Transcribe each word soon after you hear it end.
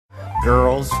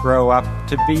Girls grow up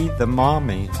to be the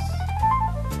mommies.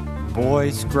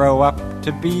 Boys grow up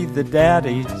to be the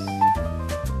daddies.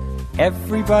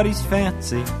 Everybody's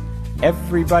fancy,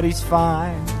 everybody's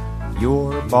fine.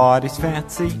 Your body's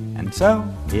fancy, and so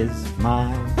is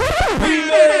mine.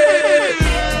 Everybody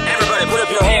put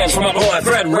up your hands for my boy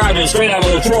Fred Rogers, straight out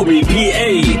of Latrobe,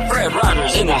 PA. Fred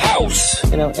Rogers in the house.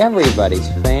 You know, everybody's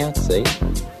fancy.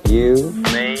 You,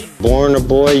 Me. Born a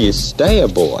boy, you stay a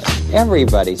boy.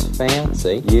 Everybody's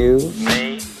fancy. You,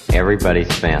 Me. Everybody's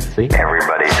fancy.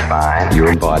 Everybody's fine.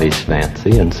 Your body's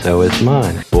fancy, and so is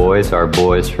mine. Boys are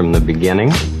boys from the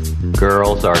beginning.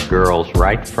 Girls are girls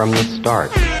right from the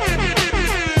start.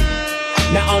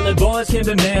 Now only boys can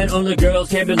be men, only girls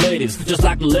can be ladies. Just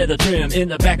like the leather trim in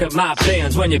the back of my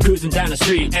Benz. When you're cruising down the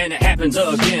street and it happens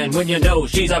again. When you know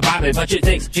she's a Bobby but she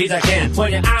thinks she's a Ken.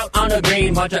 When you're out on the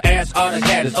green, bunch of ass are the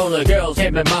caddies. Only girls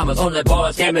can be mamas, only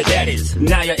boys can be daddies.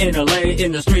 Now you're in LA,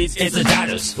 in the streets, it's the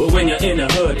Dodgers. But when you're in the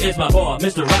hood, it's my boy,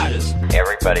 Mr. Rogers.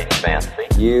 Everybody's fancy.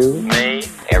 you, Me.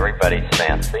 Everybody's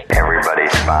fancy.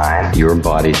 Everybody's fine. Your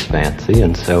body's fancy,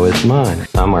 and so is mine.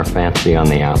 Some are fancy on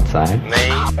the outside.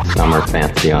 Me. Some are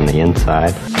fancy on the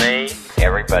inside. Me.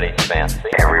 Everybody's fancy.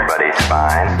 Everybody's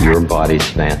fine. Your body's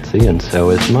fancy, and so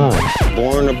is mine.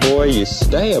 born a boy, you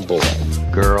stay a boy.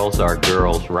 Girls are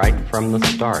girls right from the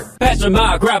start. Pastor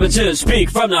Mark Robinson, speak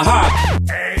from the heart.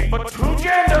 Ain't but two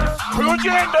genders,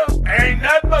 ain't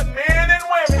nothing but men and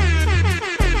women.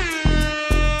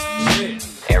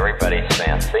 Everybody's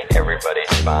fancy.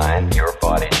 Everybody's fine. Your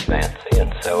body's fancy,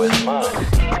 and so is mine.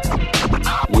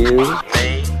 You,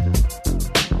 Me.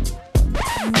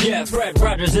 Yeah, Fred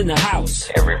Rogers in the house.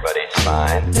 Everybody's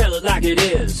fine. Tell it like it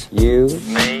is. you,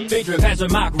 Me. Featuring Pastor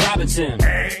Mark Robinson.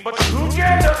 Ain't but two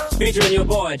genders. Featuring your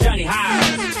boy Johnny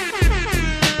Hines.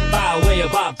 By way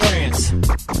of Bob France.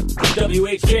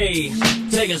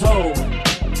 WHK, take us home.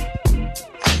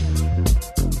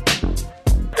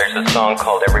 There's a song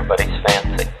called Everybody's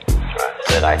Fancy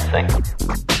that I sing.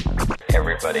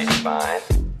 Everybody's fine.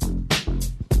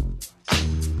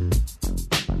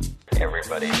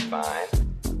 Everybody's fine.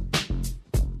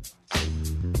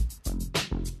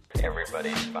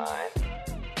 Everybody's fine.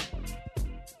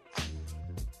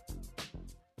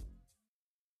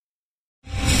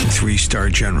 Three-star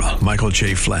General Michael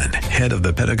J. Flynn, head of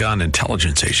the Pentagon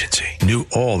Intelligence Agency, knew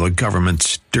all the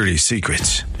government's dirty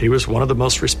secrets. He was one of the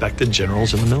most respected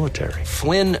generals in the military.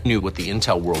 Flynn knew what the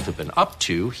intel world had been up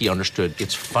to. He understood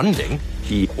its funding.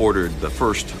 He ordered the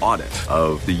first audit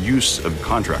of the use of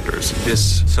contractors.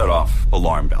 This set off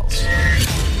alarm bells.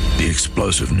 The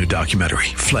explosive new documentary,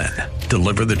 Flynn,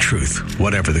 Deliver the Truth,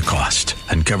 Whatever the Cost,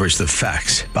 uncovers the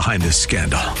facts behind this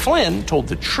scandal. Flynn told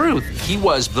the truth. He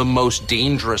was the most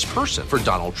dangerous person for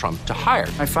Donald Trump to hire.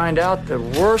 I find out the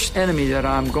worst enemy that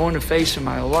I'm going to face in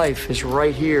my life is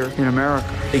right here in America.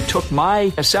 They took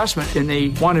my assessment and they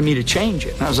wanted me to change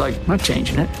it. And I was like, I'm not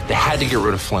changing it. They had to get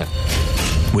rid of Flynn.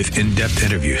 With in-depth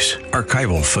interviews,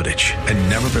 archival footage, and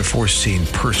never-before-seen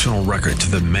personal records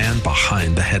of the man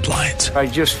behind the headlines. I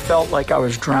just felt like I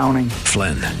was drowning.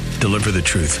 Flynn, Deliver the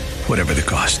Truth, Whatever the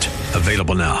Cost.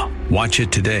 Available now. Watch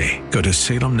it today. Go to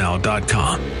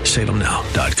salemnow.com.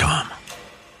 salemnow.com.